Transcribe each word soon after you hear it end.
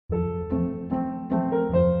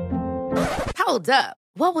Hold up.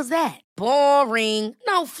 What was that? Boring.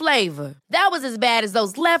 No flavor. That was as bad as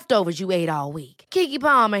those leftovers you ate all week. Keke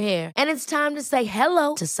Palmer here, and it's time to say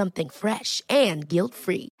hello to something fresh and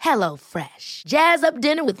guilt-free. Hello Fresh. Jazz up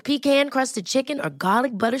dinner with pecan-crusted chicken or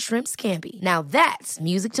garlic butter shrimp scampi. Now that's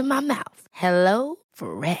music to my mouth. Hello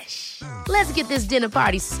Fresh. Let's get this dinner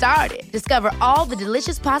party started. Discover all the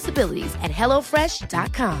delicious possibilities at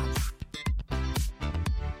hellofresh.com.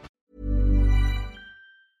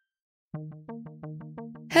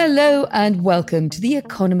 Hello and welcome to The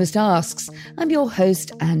Economist Asks. I'm your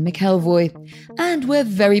host, Anne McElvoy, and we're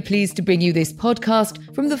very pleased to bring you this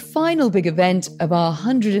podcast from the final big event of our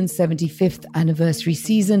 175th anniversary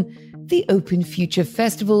season, the Open Future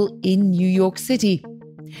Festival in New York City.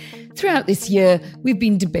 Throughout this year, we've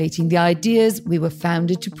been debating the ideas we were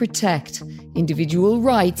founded to protect: individual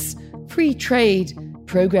rights, free trade,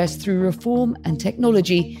 progress through reform and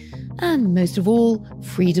technology, and most of all,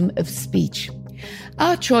 freedom of speech.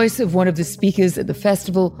 Our choice of one of the speakers at the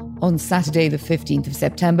festival on Saturday the 15th of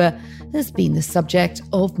September has been the subject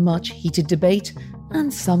of much heated debate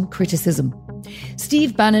and some criticism.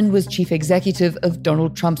 Steve Bannon was chief executive of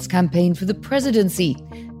Donald Trump's campaign for the presidency,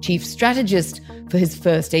 chief strategist for his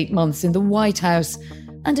first 8 months in the White House,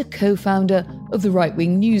 and a co-founder of the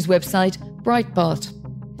right-wing news website Breitbart.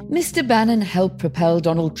 Mr. Bannon helped propel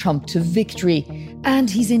Donald Trump to victory, and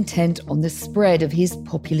he's intent on the spread of his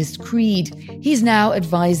populist creed. He's now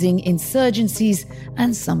advising insurgencies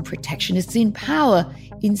and some protectionists in power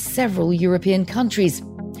in several European countries.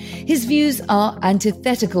 His views are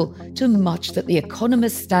antithetical to much that The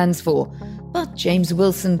Economist stands for. But James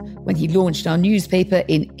Wilson, when he launched our newspaper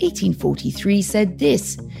in 1843, said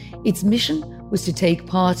this: its mission was to take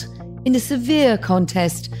part in a severe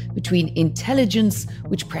contest between intelligence,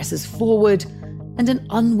 which presses forward, and an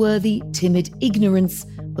unworthy, timid ignorance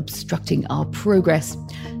obstructing our progress.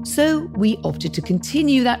 So we opted to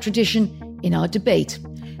continue that tradition in our debate.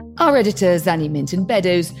 Our editor, Zanny Minton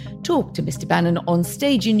Beddoes, talked to Mr. Bannon on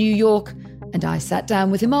stage in New York, and I sat down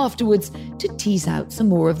with him afterwards to tease out some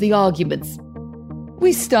more of the arguments.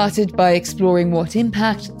 We started by exploring what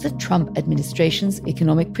impact the Trump administration's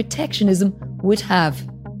economic protectionism would have.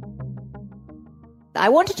 I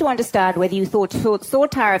wanted to understand whether you saw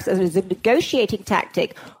tariffs as a negotiating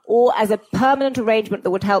tactic or as a permanent arrangement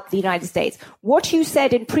that would help the United States. What you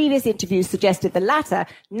said in previous interviews suggested the latter.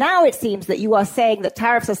 Now it seems that you are saying that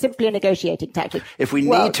tariffs are simply a negotiating tactic. If we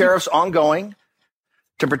need tariffs ongoing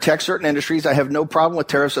to protect certain industries, I have no problem with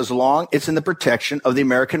tariffs as long as it's in the protection of the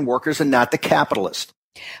American workers and not the capitalist.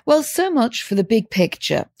 Well, so much for the big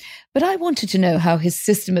picture. But I wanted to know how his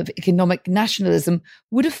system of economic nationalism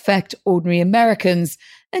would affect ordinary Americans.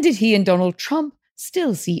 And did he and Donald Trump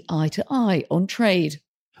still see eye to eye on trade?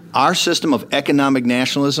 Our system of economic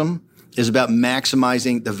nationalism is about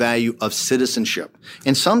maximizing the value of citizenship.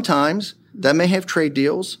 And sometimes that may have trade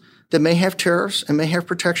deals, that may have tariffs, and may have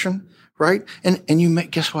protection, right? And you may,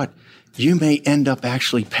 guess what? You may end up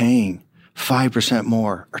actually paying 5%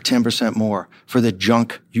 more or 10% more for the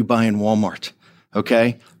junk you buy in Walmart.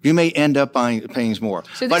 Okay, you may end up paying more.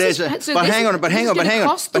 Hang on.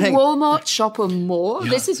 Cost the Walmart shopper more. Yeah,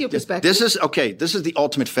 this is your perspective. This is the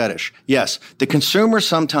ultimate fetish. Yes, the consumer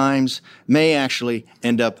sometimes may actually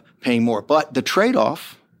end up paying more, but the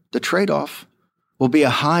trade-off will be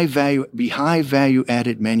high value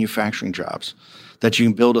added manufacturing jobs that you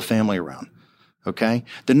can build a family around. Okay,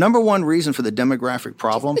 the number one reason for the demographic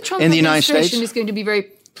problem in the United States, the Trump administration is going to be very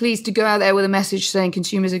pleased to go out there with a message saying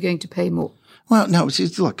consumers are going to pay more. Well, no,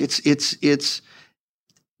 look, it's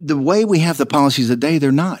the way we have the policies today.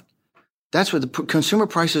 They're not. That's what the consumer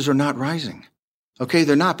prices are not rising. Okay,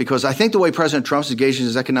 they're not, because I think the way President Trump's engaged in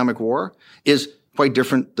his economic war is quite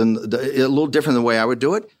different a little different than the way I would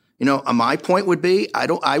do it. You know, my point would be,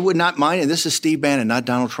 I would not mind, and this is Steve Bannon, not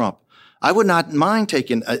Donald Trump. I would not mind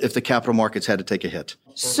taking if the capital markets had to take a hit.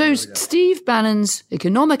 So Steve Bannon's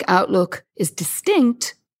economic outlook is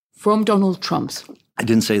distinct from Donald Trump's. I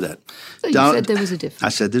didn't say that. So you said there was a difference. I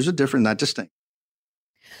said there's a difference, not distinct.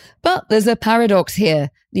 But there's a paradox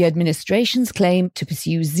here. The administration's claim to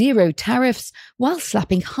pursue zero tariffs while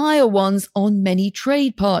slapping higher ones on many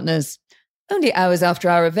trade partners. Only hours after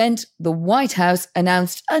our event, the White House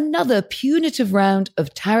announced another punitive round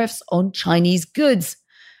of tariffs on Chinese goods.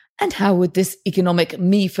 And how would this economic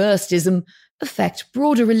me-firstism affect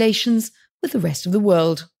broader relations with the rest of the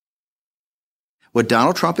world? What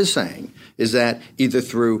Donald Trump is saying is that either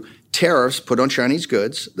through tariffs put on Chinese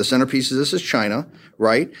goods, the centerpiece of this is China,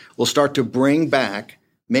 right, will start to bring back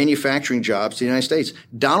manufacturing jobs to the United States.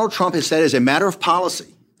 Donald Trump has said as a matter of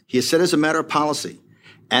policy,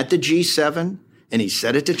 at the G7, and he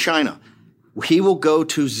said it to China, he will go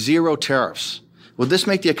to zero tariffs. Will this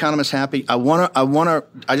make the economists happy? I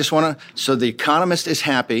just want to, so the economist is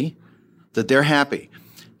happy that they're happy.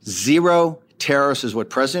 Zero tariffs is what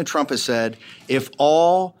President Trump has said if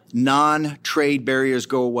all non-trade barriers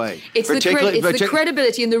go away. It's the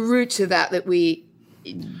credibility and the route to that we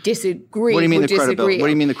disagree. What do you mean the credibility? What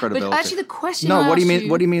do you mean the credibility? But actually the question what do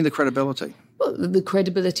you mean the credibility? Well, the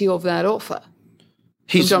credibility of that offer.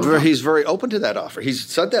 He's very open to that offer. He's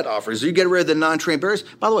said that offer is you get rid of the non-trade barriers.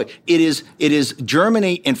 By the way, it is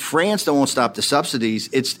Germany and France that won't stop the subsidies.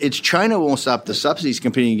 It's China won't stop the subsidies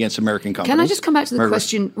competing against American companies. Can I just come back to the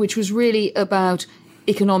question, which was really about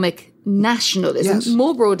economic nationalism, yes,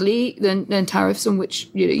 more broadly than tariffs, on which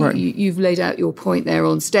you've laid out your point there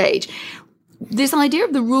on stage. This idea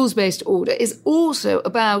of the rules-based order is also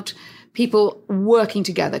about people working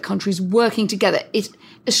together, countries working together. It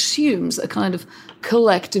assumes a kind of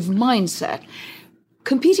collective mindset.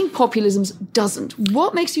 Competing populisms doesn't.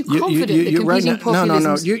 What makes you confident that competing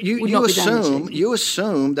populisms would not be damaging? You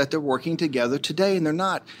assume that they're working together today, and they're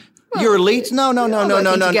not. Your elites? No.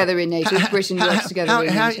 Together in NATO. Britain works together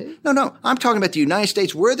in NATO. No. I'm talking about the United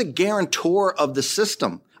States. We're the guarantor of the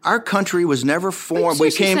system. Our country was never formed. We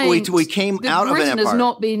came out of an empire. Britain has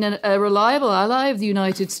not been a reliable ally of the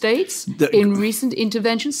United States in recent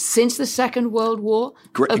interventions since the Second World War.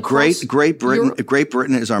 Great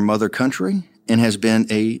Britain is our mother country and has been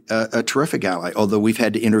a terrific ally, although we've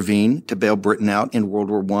had to intervene to bail Britain out in World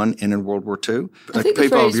War I and in World War II. I think the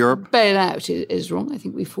phrase bail out is wrong. I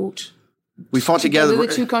think we fought together the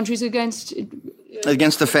two countries against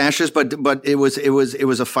the fascists, but it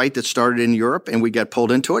was a fight that started in Europe, and we got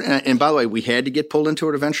pulled into it. And by the way, we had to get pulled into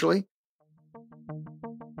it eventually.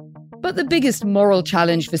 But the biggest moral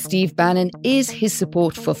challenge for Steve Bannon is his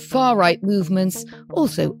support for far-right movements,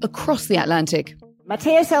 also across the Atlantic.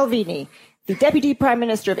 Matteo Salvini, the Deputy Prime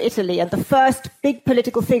Minister of Italy and the first big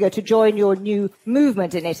political figure to join your new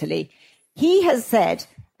movement in Italy, he has said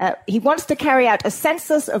he wants to carry out a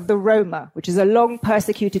census of the Roma, which is a long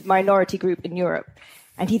persecuted minority group in Europe.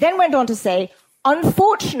 And he then went on to say,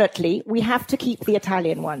 unfortunately, we have to keep the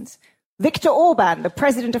Italian ones. Viktor Orban, the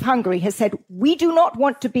president of Hungary, has said, we do not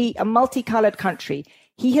want to be a multicolored country.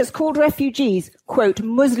 He has called refugees, quote,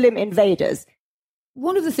 Muslim invaders.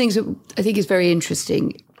 One of the things that I think is very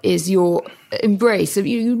interesting is your embrace.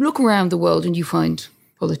 You look around the world and you find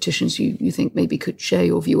politicians you think maybe could share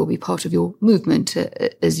your view or be part of your movement,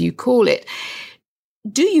 as you call it.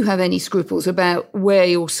 Do you have any scruples about where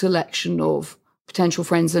your selection of potential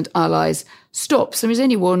friends and allies stops? And is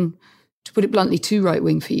anyone, to put it bluntly, too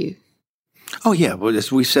right-wing for you? Oh, yeah. Well,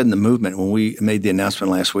 as we said in the movement, when we made the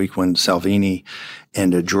announcement last week when Salvini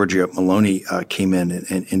and Giorgia Meloni came in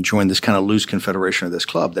and joined this kind of loose confederation of this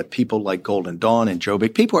club, that people like Golden Dawn and Joe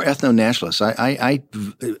Big, people are ethno-nationalists. I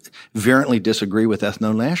vehemently disagree with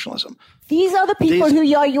ethno-nationalism. These are the people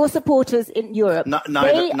who are your supporters in Europe.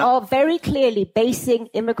 They are very clearly basing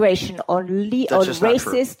immigration on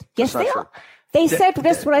racist. Yes, they are. They said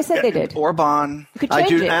that's what I said they did. Orban,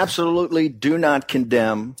 absolutely do not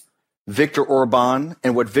condemn Viktor Orban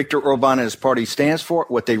and what Viktor Orban and his party stands for,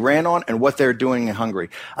 what they ran on, and what they're doing in Hungary.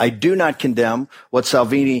 I do not condemn what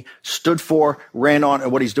Salvini stood for, ran on,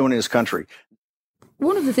 and what he's doing in his country.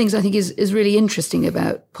 One of the things I think is really interesting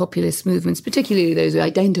about populist movements, particularly those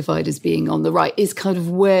identified as being on the right, is kind of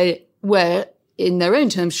where in their own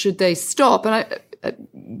terms, should they stop? And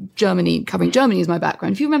covering Germany is my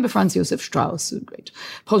background. If you remember Franz Josef Strauss, a great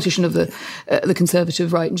politician of the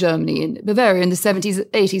conservative right in Germany, in Bavaria in the 70s,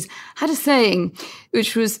 80s, had a saying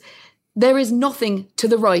which was, there is nothing to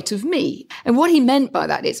the right of me. And what he meant by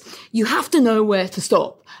that is, you have to know where to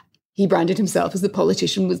stop. He branded himself as the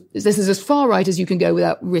politician with, this is as far right as you can go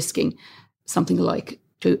without risking something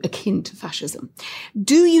akin to fascism.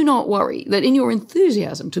 Do you not worry that in your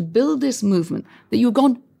enthusiasm to build this movement, that you've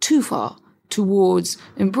gone too far towards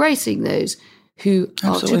embracing those who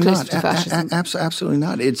are too close to fascism? Absolutely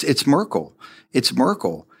not. It's Merkel. It's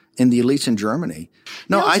Merkel and the elites in Germany.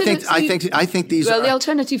 No, I think these. Well, the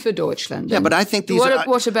Alternative for Deutschland. Yeah, but I think these.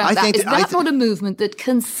 What about that? Is that not a movement that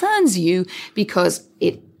concerns you because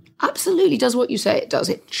it absolutely does what you say it does?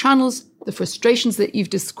 It channels the frustrations that you've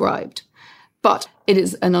described, but it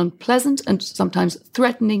is an unpleasant and sometimes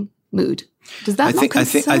threatening mood. Does that not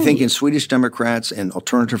concern you? I think in Swedish Democrats and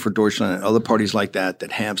Alternative for Deutschland and other parties like that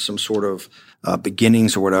have some sort of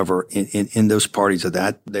beginnings or whatever in those parties of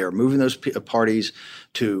that, they are moving those parties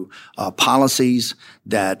to policies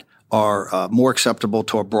that are more acceptable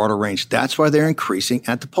to a broader range. That's why they're increasing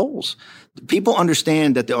at the polls. People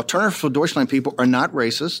understand that the Alternative for Deutschland people are not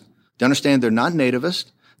racist. They understand they're not nativist.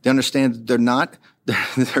 They understand that they're not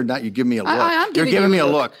They're not. You give me a look. You're giving me a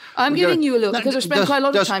look. I'm giving you a look because I spent quite a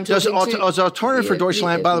lot of time talking to... Does Alternative for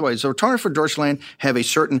Deutschland, by the way, does Alternative for Deutschland have a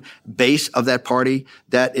certain base of that party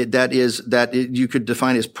that you could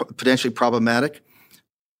define as potentially problematic?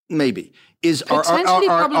 Maybe. Potentially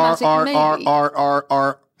problematic, maybe.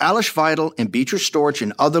 Are Alice Weidel and Beatrice Storch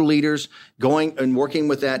and other leaders going and working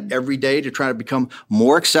with that every day to try to become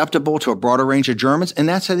more acceptable to a broader range of Germans? And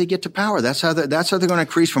that's how they get to power. That's how they're going to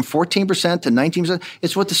increase from 14% to 19%.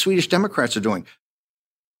 It's what the Swedish Democrats are doing.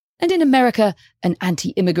 And in America, an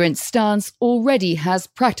anti-immigrant stance already has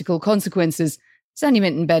practical consequences. Sandy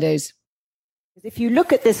Minton-Beddoes. If you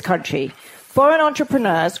look at this country, foreign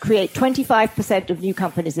entrepreneurs create 25% of new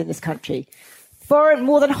companies in this country.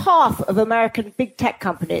 More than half of American big tech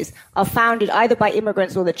companies are founded either by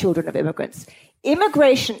immigrants or the children of immigrants.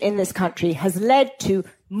 Immigration in this country has led to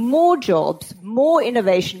more jobs, more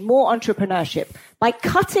innovation, more entrepreneurship. By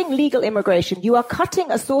cutting legal immigration, you are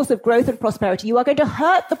cutting a source of growth and prosperity. You are going to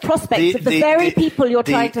hurt the prospects of the very people you're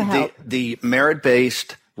trying to help. The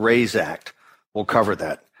Merit-Based Raise Act will cover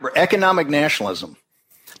that. Economic nationalism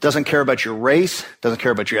doesn't care about your race, doesn't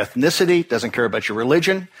care about your ethnicity, doesn't care about your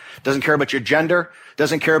religion, doesn't care about your gender,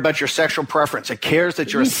 doesn't care about your sexual preference. It cares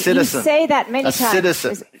that you're a citizen. You say that many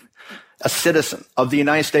times. A citizen of the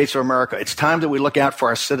United States of America. It's time that we look out for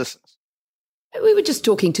our citizens. We were just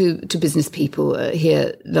talking to business people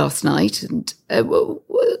here last night, and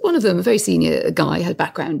one of them, a very senior guy, had a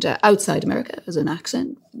background outside America, has an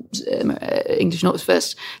accent, English not his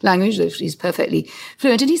first language, he's perfectly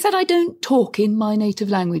fluent, and he said, I don't talk in my native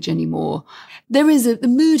language anymore. The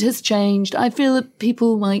mood has changed. I feel that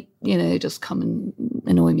people might, just come and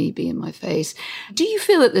annoy me, be in my face. Do you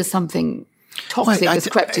feel that there's something toxic has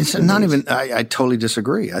crept into it's not even. I totally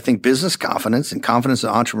disagree. I think business confidence and confidence of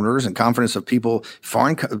entrepreneurs and confidence of people,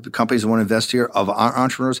 foreign companies that want to invest here, of our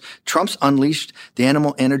entrepreneurs. Trump's unleashed the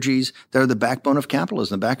animal energies that are the backbone of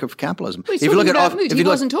capitalism, the back of capitalism. Well, if you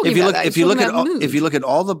look at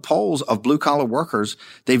all the polls of blue collar workers,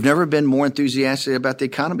 they've never been more enthusiastic about the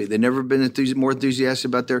economy. They've never been more enthusiastic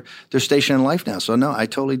about their station in life now. So no, I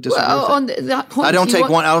totally disagree. On that point, I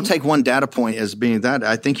don't take one data point as being that.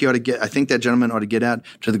 I think that gentleman ought to get out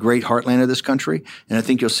to the great heartland of this country. And I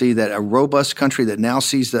think you'll see that a robust country that now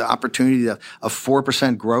sees the opportunity of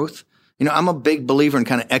 4% growth. I'm a big believer in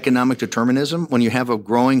kind of economic determinism. When you have a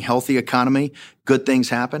growing, healthy economy, good things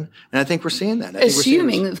happen. And I think we're seeing that.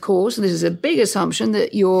 Assuming, of course, this is a big assumption,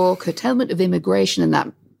 that your curtailment of immigration and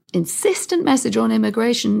that insistent message on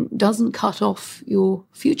immigration doesn't cut off your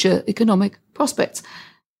future economic prospects.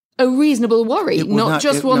 A reasonable worry, not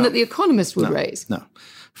just one that The Economist would raise. No.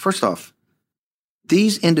 First off,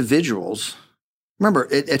 these individuals, remember,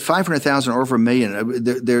 at 500,000 or over 1 million,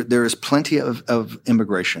 there is plenty of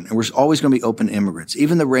immigration, and we're always going to be open to immigrants.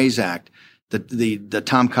 Even the RAISE Act, the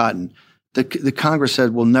Tom Cotton, the Congress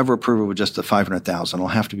said we'll never approve it with just the 500,000. It'll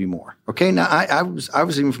have to be more. Okay, now I was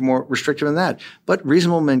even more restrictive than that, but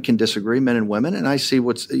reasonable men can disagree, men and women, and I see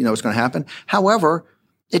what's going to happen. However,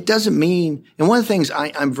 it doesn't mean, and one of the things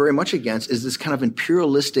I'm very much against is this kind of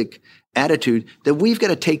imperialistic attitude that we've got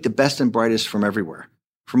to take the best and brightest from everywhere,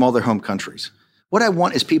 from all their home countries. What I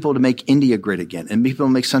want is people to make India great again, and people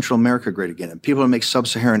to make Central America great again, and people to make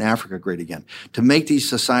Sub-Saharan Africa great again, to make these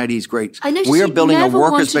societies great. I notice we are building never a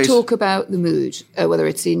want workers' to talk about the mood, whether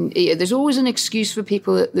it's there's always an excuse for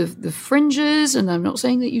people at the fringes, and I'm not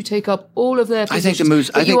saying that you take up all of their positions. I think the moods.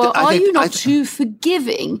 Are you not too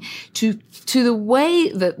forgiving to the way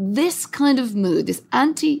that this kind of mood, this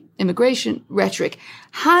anti-immigration rhetoric,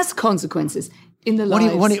 has consequences in the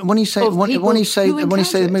lives when you say the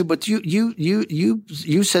mood? But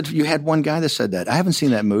you said you had one guy that said that. I haven't seen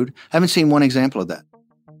that mood. I haven't seen one example of that.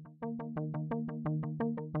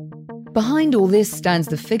 Behind all this stands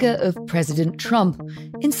the figure of President Trump,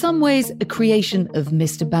 in some ways a creation of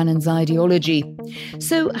Mr. Bannon's ideology.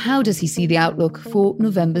 So how does he see the outlook for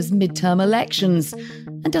November's midterm elections?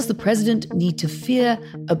 And does the president need to fear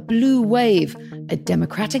a blue wave, a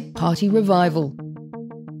Democratic Party revival?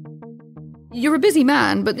 You're a busy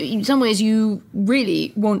man, but in some ways you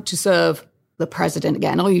really want to serve the president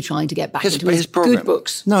again. Are you trying to get back into his program? Good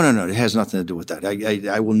books? No. It has nothing to do with that.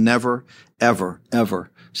 I will never, ever,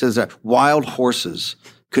 ever say that. Wild horses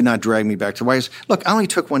could not drag me back to the White House. Look, I only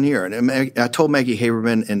took 1 year. And I told Maggie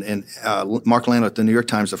Haberman and Mark Lando at the New York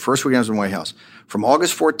Times the first week I was in the White House, from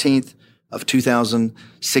August 14th of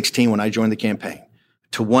 2016 when I joined the campaign,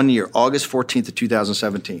 to 1 year, August 14th of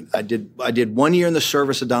 2017. I did 1 year in the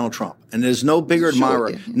service of Donald Trump, and there's no bigger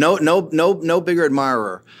admirer, no bigger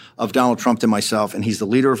admirer of Donald Trump than myself, and he's the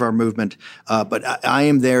leader of our movement. But I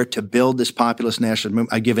am there to build this populist nationalist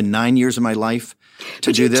movement. I've given 9 years of my life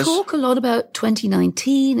to do this. You talk a lot about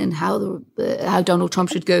 2019 and how Donald Trump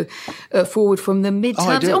should go forward from the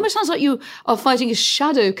midterms. It almost sounds like you are fighting a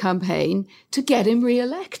shadow campaign to get him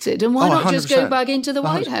re-elected. And why not 100%. Just go back into the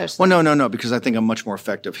White House? Well, no, because I think I'm much more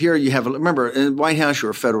effective. Here you have, remember, in the White House,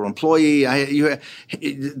 you're a federal employee.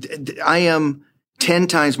 I am 10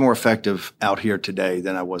 times more effective out here today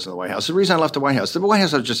than I was in the White House. The reason I left the White House I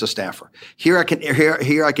was just a staffer. Here I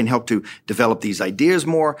can help to develop these ideas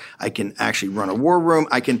more. I can actually run a war room.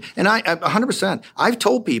 I 100%. I've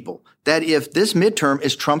told people that if this midterm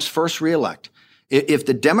is Trump's first reelect, if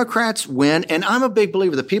the Democrats win, and I'm a big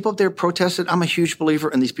believer, the people up there protested, I'm a huge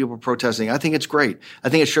believer in these people protesting. I think it's great. I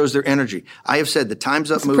think it shows their energy. I have said the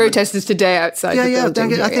Time's Up movement. Protesters today outside the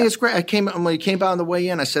building. I think it's great. When he came by on the way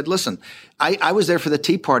in, I said, listen, I was there for the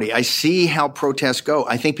Tea Party. I see how protests go.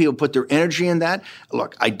 I think people put their energy in that.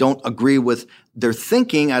 Look, I don't agree with their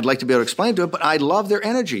thinking. I'd like to be able to explain to it, but I love their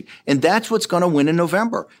energy. And that's what's going to win in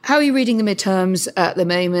November. How are you reading the midterms at the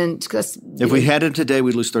moment? If we had it today,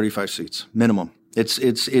 we'd lose 35 seats, minimum.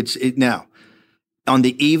 It's now, on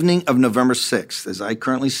the evening of November 6th, as I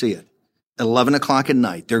currently see it, 11 o'clock at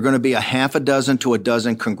night, there are going to be a half a dozen to a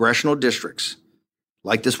dozen congressional districts,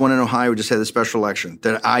 like this one in Ohio, we just had the special election,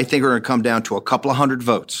 that I think are going to come down to a couple of hundred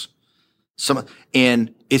votes.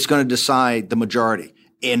 And it's going to decide the majority.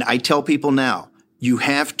 And I tell people now, you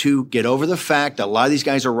have to get over the fact that a lot of these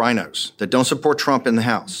guys are rhinos that don't support Trump in the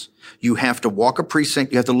House. You have to walk a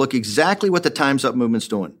precinct. You have to look exactly what the Time's Up movement's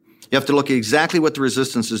doing. You have to look at exactly what the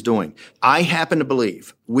resistance is doing. I happen to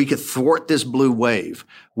believe we could thwart this blue wave,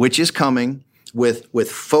 which is coming with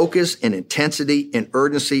focus and intensity and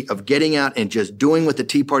urgency of getting out and just doing what the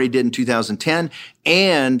Tea Party did in 2010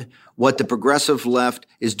 and what the progressive left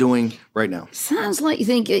is doing right now. Sounds like you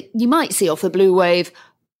think you might see off the blue wave,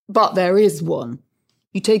 but there is one.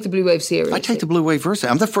 You take the blue wave seriously. I take the blue wave seriously.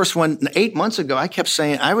 I'm the first one. 8 months ago,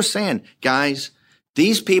 I was saying, guys,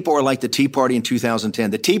 these people are like the Tea Party in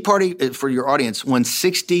 2010. The Tea Party, for your audience, won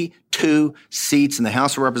 62 seats in the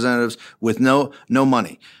House of Representatives with no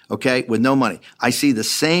money, okay? With no money. I see the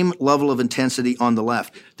same level of intensity on the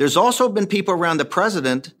left. There's also been people around the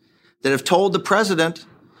president that have told the president,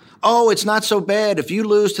 oh, it's not so bad. If you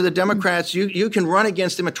lose to the Democrats, you can run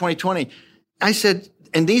against them in 2020. I said,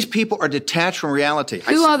 and these people are detached from reality.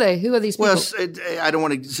 Who are they? Who are these people? Well, I don't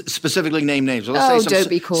want to specifically name names. But let's say don't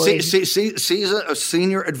be coy.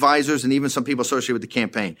 Senior advisors and even some people associated with the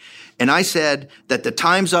campaign. And I said that the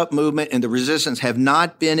Time's Up movement and the resistance have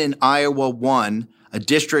not been in Iowa 1, a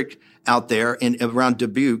district out there around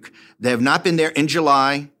Dubuque. They have not been there in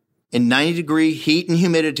July in 90-degree heat and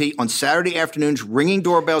humidity on Saturday afternoons, ringing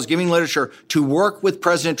doorbells, giving literature to work with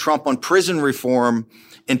President Trump on prison reform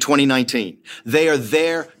in 2019. They are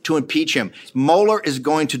there to impeach him. Mueller is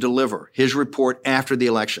going to deliver his report after the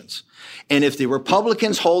elections. And if the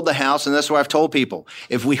Republicans hold the House, and that's what I've told people,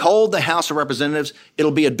 if we hold the House of Representatives,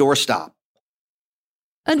 it'll be a doorstop.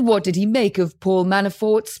 And what did he make of Paul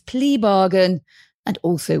Manafort's plea bargain and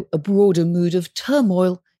also a broader mood of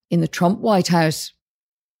turmoil in the Trump White House?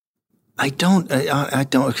 I don't.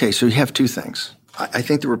 Okay, so you have two things. I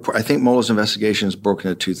think Mueller's investigation is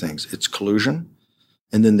broken into two things. It's collusion,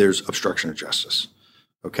 and then there's obstruction of justice.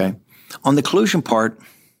 Okay? On the collusion part,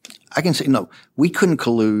 I can say, no, we couldn't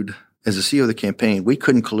collude. As the CEO of the campaign, we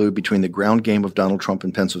couldn't collude between the ground game of Donald Trump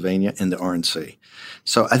in Pennsylvania and the RNC.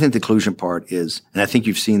 So I think the collusion part is, and I think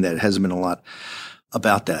you've seen that, it hasn't been a lot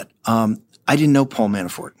about that. I didn't know Paul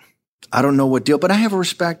Manafort. I don't know what deal, but I have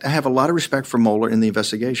a lot of respect for Mueller in the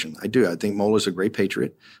investigation. I do. I think Mueller's a great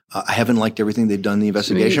patriot. I haven't liked everything they've done in the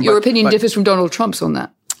investigation. Your opinion differs from Donald Trump's on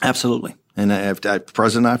that. Absolutely. And I've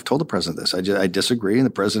told the president this. I disagree, and the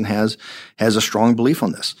president has a strong belief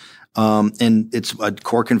on this. And it's a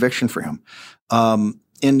core conviction for him. And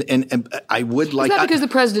I would like— Is that because the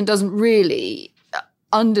president doesn't really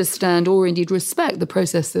understand or indeed respect the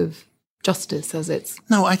process of justice as it's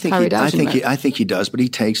carried out? I think he does, but he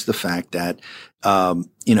takes the fact that,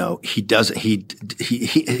 he doesn't,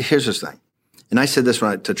 here's his thing. And I said this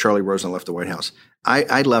to Charlie Rose when I left the White House.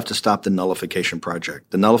 I left to stop the nullification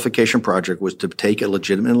project. The nullification project was to take a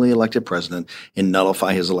legitimately elected president and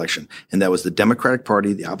nullify his election. And that was the Democratic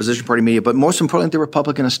Party, the opposition party media, but most importantly, the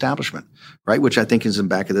Republican establishment, right? Which I think is in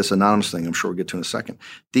back of this anonymous thing I'm sure we'll get to in a second.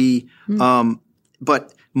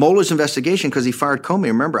 But Mueller's investigation, because he fired Comey.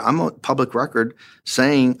 Remember, I'm on public record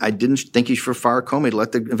saying I didn't think he should fire Comey to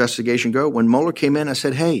let the investigation go. When Mueller came in, I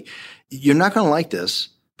said, hey, you're not going to like this,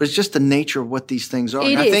 but it's just the nature of what these things are.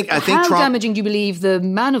 It and is. I think How Trump, damaging do you believe the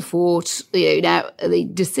Manafort, now the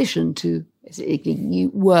decision to basically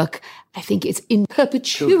work, I think it's in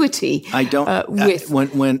perpetuity. I don't. With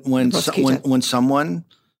when someone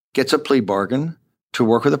gets a plea bargain to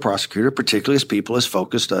work with a prosecutor, particularly as people as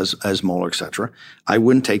focused as Mueller, et cetera, I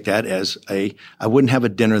wouldn't take that I wouldn't have a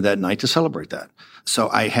dinner that night to celebrate that. So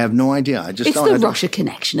I have no idea. I just it's don't. the Russia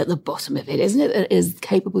connection at the bottom of it, isn't it? That is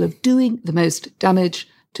capable of doing the most damage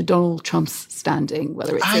to Donald Trump's standing,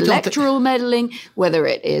 whether it's electoral meddling, whether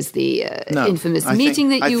it is the infamous meeting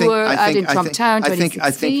that you were at in Trump Town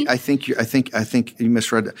 2016. I think you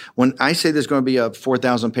misread that. When I say there's going to be a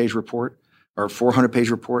 4,000-page report or a 400-page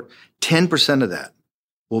report, 10% of that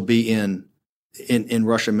will be in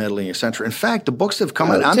Russia meddling, et cetera. In fact, the books that have come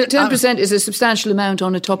out. 10% is a substantial amount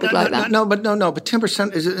on a topic like that. But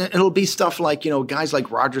 10% it'll be stuff like, guys like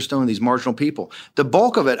Roger Stone, these marginal people. The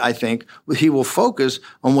bulk of it, I think, he will focus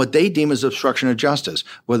on what they deem as obstruction of justice,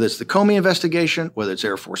 whether it's the Comey investigation, whether it's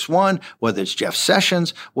Air Force One, whether it's Jeff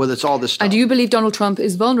Sessions, whether it's all this stuff. And do you believe Donald Trump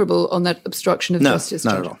is vulnerable on that obstruction of justice?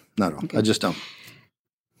 Not at all. Not at all. Okay. I just don't.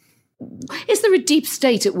 Is there a deep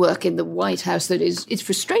state at work in the White House that is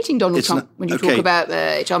frustrating Donald Trump when you talk about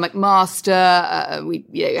H.R. McMaster? We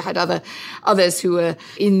had others who were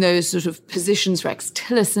in those sort of positions, Rex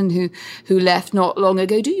Tillerson, who left not long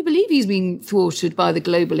ago. Do you believe he's being thwarted by the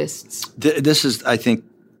globalists? This is, I think,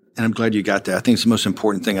 and I'm glad you got that. I think it's the most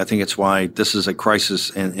important thing. I think it's why this is a crisis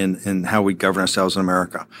in how we govern ourselves in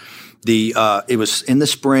America. It was in the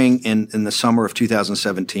spring, in the summer of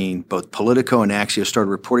 2017, both Politico and Axios started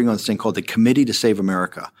reporting on this thing called the Committee to Save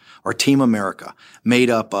America, or Team America,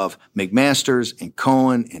 made up of McMasters and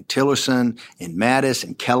Cohen and Tillerson and Mattis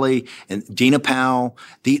and Kelly and Dina Powell.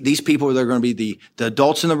 These people are going to be the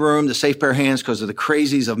adults in the room, the safe pair of hands, because of the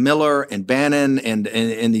crazies of Miller and Bannon and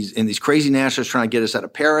these crazy nationalists trying to get us out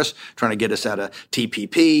of Paris, trying to get us out of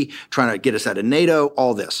TPP, trying to get us out of NATO,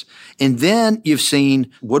 all this. And then you've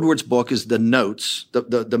seen Woodward's book is the notes,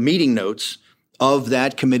 the meeting notes of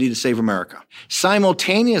that Committee to Save America.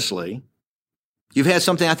 Simultaneously, you've had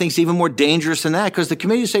something I think is even more dangerous than that, because the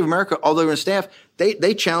Committee to Save America, although they're in staff,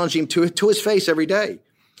 they challenge him to his face every day.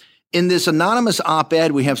 In this anonymous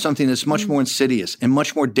op-ed, we have something that's much more insidious and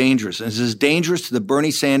much more dangerous. And it's as dangerous to the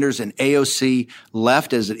Bernie Sanders and AOC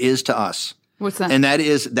left as it is to us. What's that? And that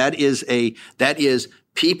is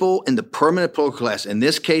people in the permanent political class, in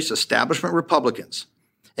this case, establishment Republicans.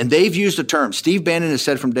 And they've used the term. Steve Bannon has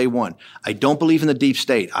said from day one, I don't believe in the deep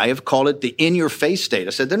state. I have called it the in-your-face state.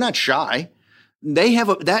 I said they're not shy. They have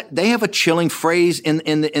a chilling phrase in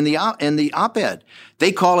the op-ed.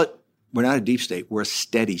 They call it, we're not a deep state, we're a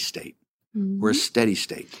steady state. Mm-hmm. We're a steady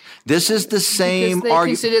state. This is the same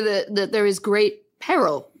argument. They consider that there is great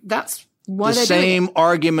peril. That's why the same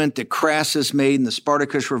argument that Crassus made in the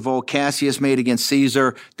Spartacus revolt, Cassius made against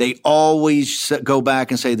Caesar. They always go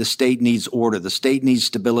back and say the state needs order, the state needs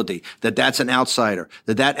stability, that's an outsider,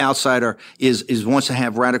 that outsider is wants to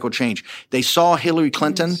have radical change. They saw Hillary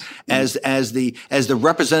Clinton as the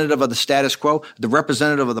representative of the status quo, the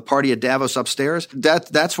representative of the party at Davos upstairs.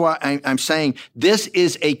 That's why I'm saying this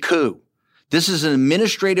is a coup. This is an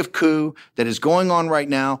administrative coup that is going on right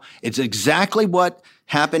now. It's exactly what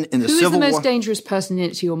happened in the Civil War. Who is the most dangerous person in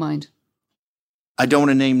it, to your mind? I don't want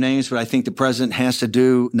to name names, but I think the president has to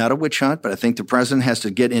do, not a witch hunt, but I think the president has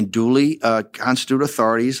to get in duly constituted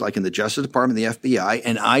authorities, like in the Justice Department, the FBI,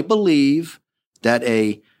 and I believe that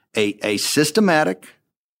a systematic,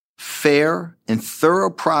 fair, and thorough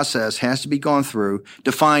process has to be gone through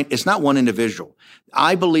to find, it's not one individual.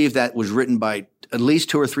 I believe that was written by at least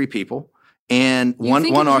 2 or 3 people. And one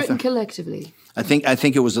author. Written collectively? I think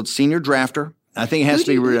it was a senior drafter. I think it has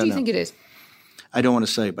to be written. Who do you think it is? I don't want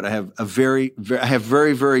to say, but I have very,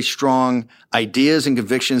 very strong ideas and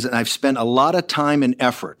convictions, and I've spent a lot of time and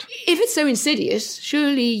effort. If it's so insidious,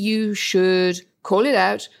 surely you should call it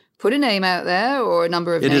out, put a name out there or a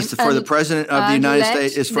number of names. It is for the president of the United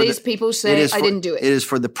States. It's for these people say, I didn't do it. It is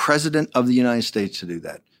for the president of the United States to do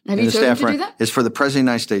that. Have you told him to do that? It's for the president of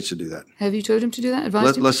the United States to do that. Have you told him to do that?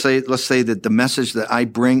 Advised him? Let's say that the message that I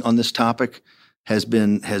bring on this topic has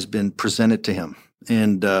been presented to him,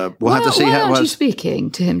 and we'll have to see how. Why aren't you was. Speaking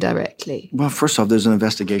to him directly? Well, first off, there's an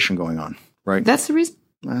investigation going on, right? That's the reason.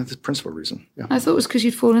 That's the principal reason. Yeah. I thought it was because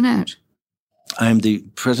you'd fallen out.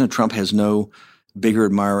 President Trump has no bigger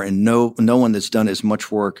admirer, and no one that's done as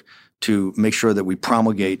much work to make sure that we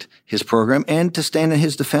promulgate his program and to stand in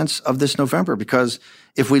his defense of this November. Because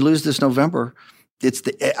if we lose this November,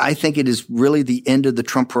 I think it is really the end of the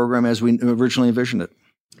Trump program as we originally envisioned it.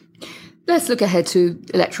 Let's look ahead to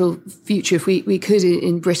electoral future, if we could,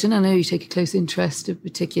 in Britain. I know you take a close interest,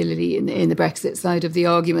 particularly in the Brexit side of the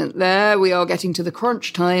argument there. We are getting to the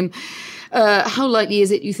crunch time. How likely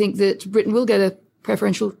is it, you think, that Britain will get a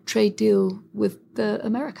preferential trade deal with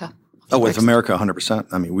America? Oh, with America, 100%.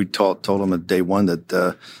 I mean, we told them at day one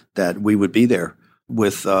that we would be there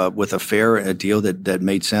with a fair deal that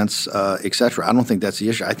made sense, et cetera. I don't think that's the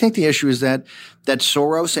issue. I think the issue is that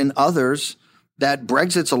Soros and others, that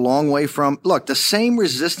Brexit's a long way from – look, the same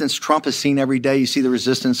resistance Trump has seen every day. You see the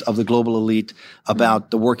resistance of the global elite about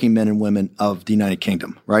the working men and women of the United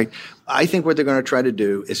Kingdom, right? I think what they're going to try to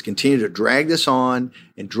do is continue to drag this on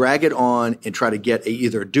and drag it on and try to get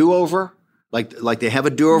either a do-over, like they have a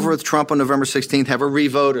do-over with Trump on November 16th, have a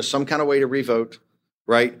revote or some kind of way to revote,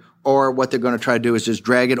 right? Or what they're going to try to do is just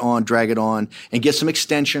drag it on, and get some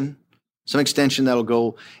extension that'll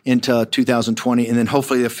go into 2020, and then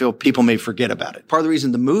hopefully people may forget about it. Part of the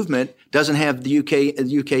reason the movement doesn't have the UK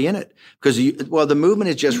in it, because the movement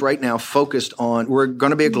is just right now focused on, we're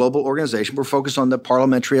going to be a global organization. We're focused on the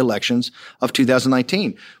parliamentary elections of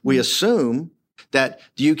 2019. We assume that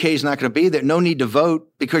the UK is not going to be there. No need to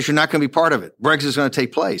vote because you're not going to be part of it. Brexit is going to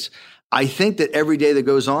take place. I think that every day that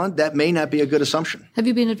goes on, that may not be a good assumption. Have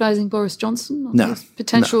you been advising Boris Johnson on his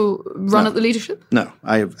potential run at the leadership? No.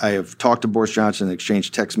 I have talked to Boris Johnson and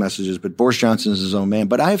exchanged text messages, but Boris Johnson is his own man.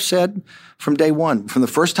 But I have said from day one, from the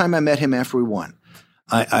first time I met him after we won,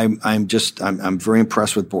 I'm very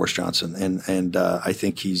impressed with Boris Johnson, and I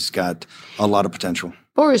think he's got a lot of potential.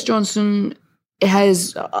 Boris Johnson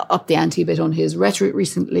has upped the ante a bit on his rhetoric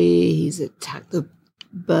recently. He's attacked the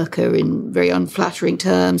burqa in very unflattering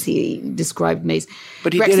terms. He described May's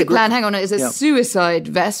Brexit plan, as a suicide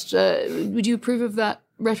vest. Would you approve of that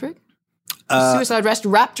rhetoric? Suicide vest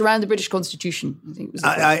wrapped around the British Constitution, I think was the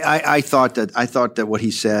phrase. I thought that what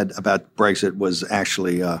he said about Brexit was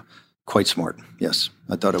actually quite smart. Yes,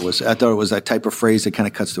 I thought it was that type of phrase that kind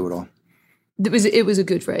of cuts through it all. It was a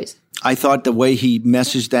good phrase. I thought the way he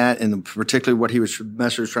messaged that, and particularly what he was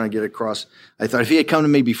trying to get across, I thought if he had come to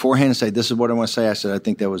me beforehand and said, "This is what I want to say," I said, I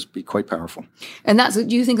think that would be quite powerful. And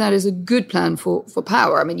do you think that is a good plan for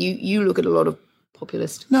power? I mean, you look at a lot of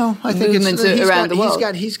populist movements around the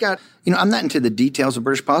world. He's got. I'm not into the details of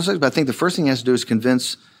British politics, but I think the first thing he has to do is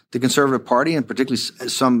convince the Conservative Party, and particularly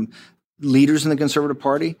some leaders in the Conservative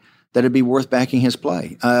Party, that it'd be worth backing his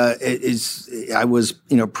play. I was,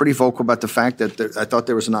 pretty vocal about the fact that I thought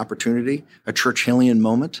there was an opportunity, a Churchillian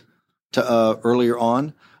moment, to earlier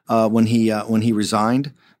on when he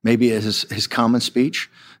resigned, maybe his common speech,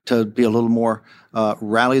 to be a little more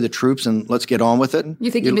rally the troops and let's get on with it. You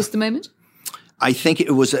think you missed the moment? I think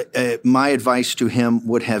it was my advice to him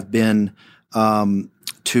would have been to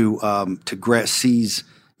seize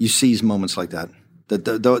moments like that.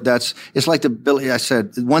 It's like I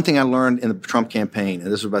said, one thing I learned in the Trump campaign, and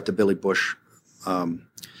this is about the Billy Bush,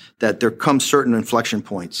 that there come certain inflection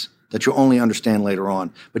points that you'll only understand later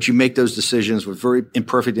on, but you make those decisions with very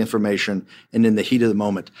imperfect information and in the heat of the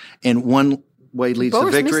moment. And one way leads to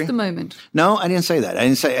victory. Boris missed the moment. No, I didn't say that. I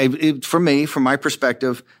didn't say for me, from my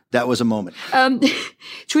perspective, that was a moment.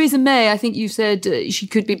 Theresa May, I think you said she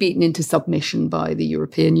could be beaten into submission by the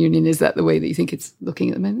European Union. Is that the way that you think it's looking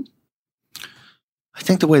at the moment? I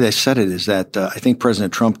think the way they said it is that I think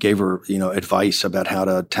President Trump gave her, advice about how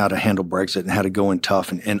to handle Brexit and how to go in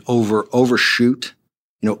tough and overshoot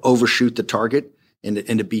the target and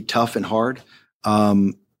to be tough and hard.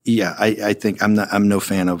 I think I'm no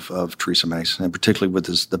fan of Theresa May, and particularly with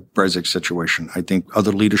the Brexit situation. I think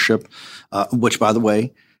other leadership, which by the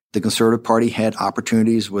way, the Conservative Party had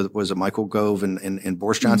opportunities with Michael Gove and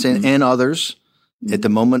Boris Johnson and others at the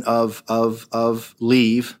moment of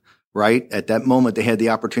leave. Right at that moment, they had the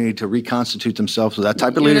opportunity to reconstitute themselves with that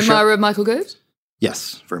type of leadership. You're an admirer of Michael Gove?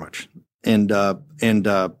 Yes, very much. And I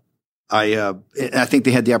think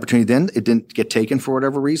they had the opportunity then. It didn't get taken for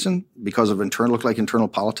whatever reason because of internal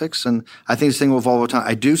politics. And I think this thing will evolve over time.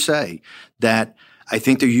 I do say that I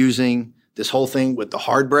think they're using this whole thing with the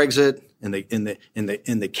hard Brexit and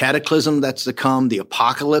the cataclysm that's to come, the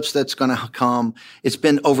apocalypse that's going to come. It's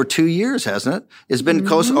been over 2 years, hasn't it? It's been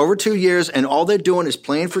close over 2 years, and all they're doing is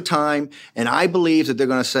playing for time. And I believe that they're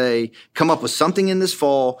going to come up with something in this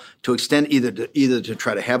fall to extend either to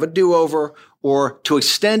try to have a do-over or to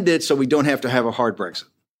extend it so we don't have to have a hard Brexit.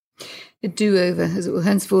 A do-over, as it will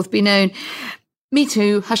henceforth be known. Me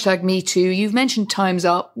Too, #MeToo. You've mentioned Time's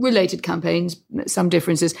Up, related campaigns, some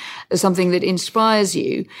differences, as something that inspires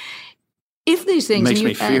you. If these things makes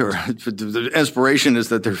me fear. The inspiration is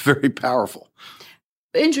that they're very powerful.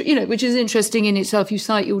 which is interesting in itself. You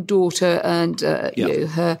cite your daughter and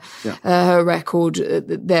her record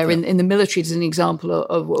there in the military as an example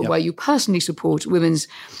of where you personally support women's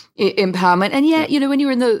empowerment. And yet, when you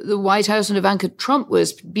were in the White House and Ivanka Trump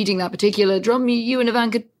was beating that particular drum, you and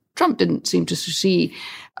Ivanka Trump didn't seem to see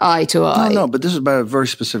eye to eye. No, but this is about a very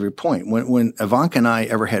specific point. When Ivanka and I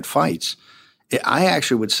ever had fights, I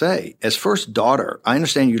actually would say, as first daughter, I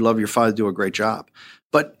understand you love your father, do a great job,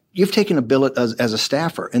 but you've taken a billet as a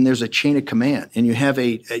staffer, and there's a chain of command, and you have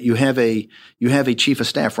a chief of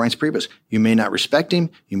staff, Reince Priebus. You may not respect him,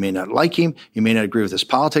 you may not like him, you may not agree with his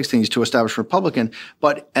politics, think he's too established Republican,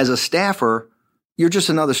 but as a staffer, you're just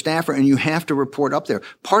another staffer, and you have to report up there.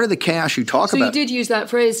 Part of the chaos you talk about. So you did use that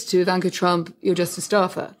phrase to Ivanka Trump, you're just a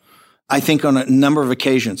staffer. I think on a number of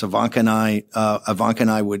occasions, Ivanka and I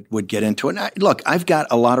would get into it. Look, I've got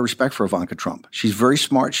a lot of respect for Ivanka Trump. She's very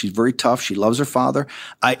smart. She's very tough. She loves her father.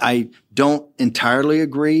 I don't entirely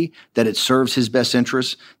agree that it serves his best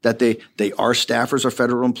interests that they are staffers or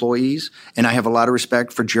federal employees. And I have a lot of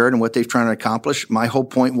respect for Jared and what they've tried to accomplish. My whole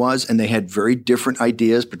point was, and they had very different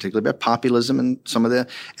ideas, particularly about populism and some of the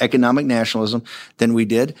economic nationalism than we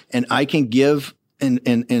did. And I can give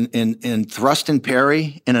in thrust and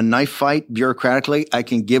parry in a knife fight bureaucratically, I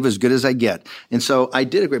can give as good as I get. And so I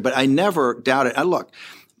did agree, but I never doubted. Look,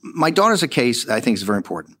 my daughter's a case that I think is very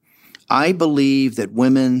important. I believe that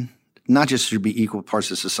women not just should be equal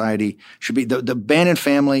parts of society, should be the Bannon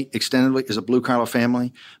family extendedly is a blue collar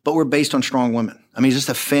family, but we're based on strong women. I mean, it's just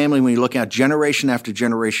a family when you look at generation after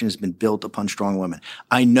generation has been built upon strong women.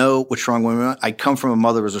 I know what strong women are. I come from a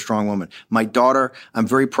mother who was a strong woman. My daughter, I'm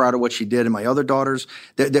very proud of what she did, and my other daughters.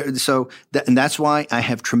 And that's why I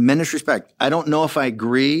have tremendous respect. I don't know if I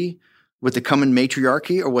agree with the coming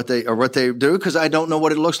matriarchy or what they do, because I don't know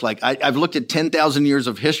what it looks like. I've looked at 10,000 years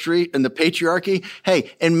of history and the patriarchy.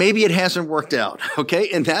 Hey, and maybe it hasn't worked out.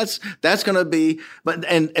 Okay. And that's going to be, but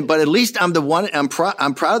at least I'm the one, I'm proud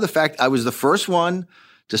of the fact I was the first one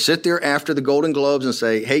to sit there after the Golden Globes and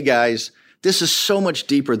say, hey guys, this is so much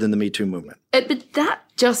deeper than the Me Too movement. But that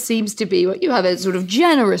just seems to be what you have, a sort of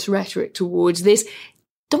generous rhetoric towards this.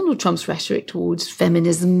 Donald Trump's rhetoric towards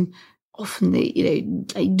feminism, often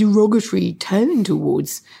a derogatory tone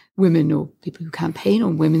towards women or people who campaign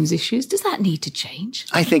on women's issues. Does that need to change?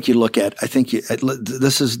 Let me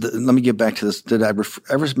get back to this. Did I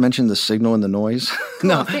ever mention the signal and the noise?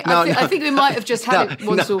 No. I think we might have just had it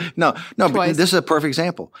once or twice. This is a perfect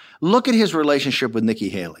example. Look at his relationship with Nikki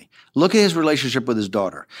Haley. Look at his relationship with his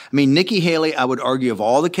daughter. I mean, Nikki Haley, I would argue, of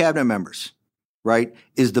all the cabinet members, right,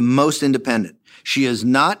 is the most independent. She is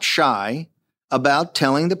not shy about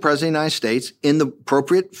telling the President of the United States in the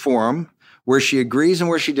appropriate forum where she agrees and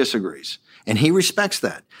where she disagrees. And he respects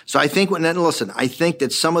that. So I think I think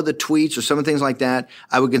that some of the tweets or some of the things like that,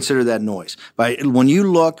 I would consider that noise. But when you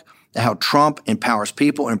look at how Trump empowers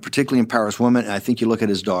people and particularly empowers women, and I think you look at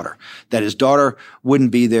his daughter, that his daughter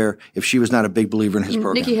wouldn't be there if she was not a big believer in his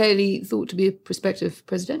program. Nikki Haley thought to be a prospective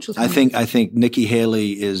presidential candidate. I think Nikki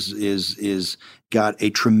Haley is got a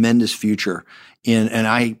tremendous future and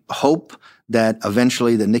I hope that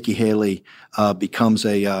eventually that Nikki Haley becomes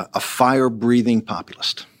a fire-breathing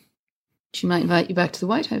populist. She might invite you back to the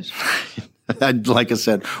White House. Like I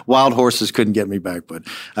said, wild horses couldn't get me back, but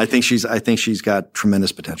I think she's got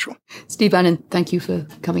tremendous potential. Steve Bannon, thank you for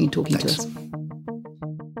coming and talking Thanks. to us.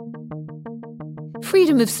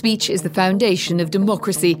 Freedom of speech is the foundation of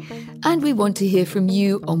democracy, and we want to hear from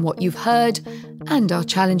you on what you've heard and our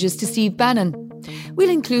challenges to Steve Bannon. We'll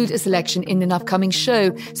include a selection in an upcoming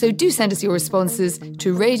show, so do send us your responses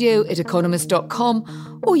to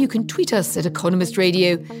radio@economist.com, or you can tweet us at Economist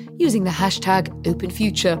Radio using the hashtag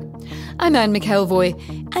OpenFuture. I'm Anne McElvoy,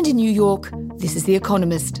 and in New York, this is The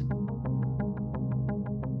Economist.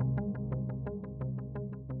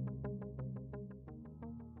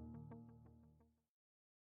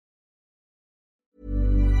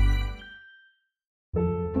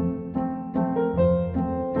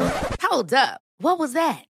 Hold up. What was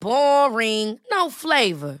that? Boring. No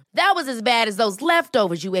flavor. That was as bad as those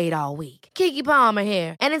leftovers you ate all week. Keke Palmer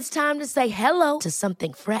here, and it's time to say hello to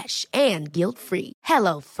something fresh and guilt-free.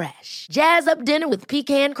 Hello Fresh. Jazz up dinner with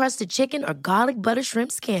pecan-crusted chicken or garlic butter shrimp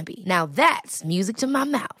scampi. Now that's music to my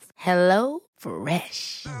mouth. Hello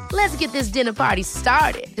Fresh. Let's get this dinner party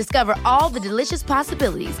started. Discover all the delicious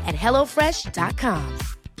possibilities at HelloFresh.com.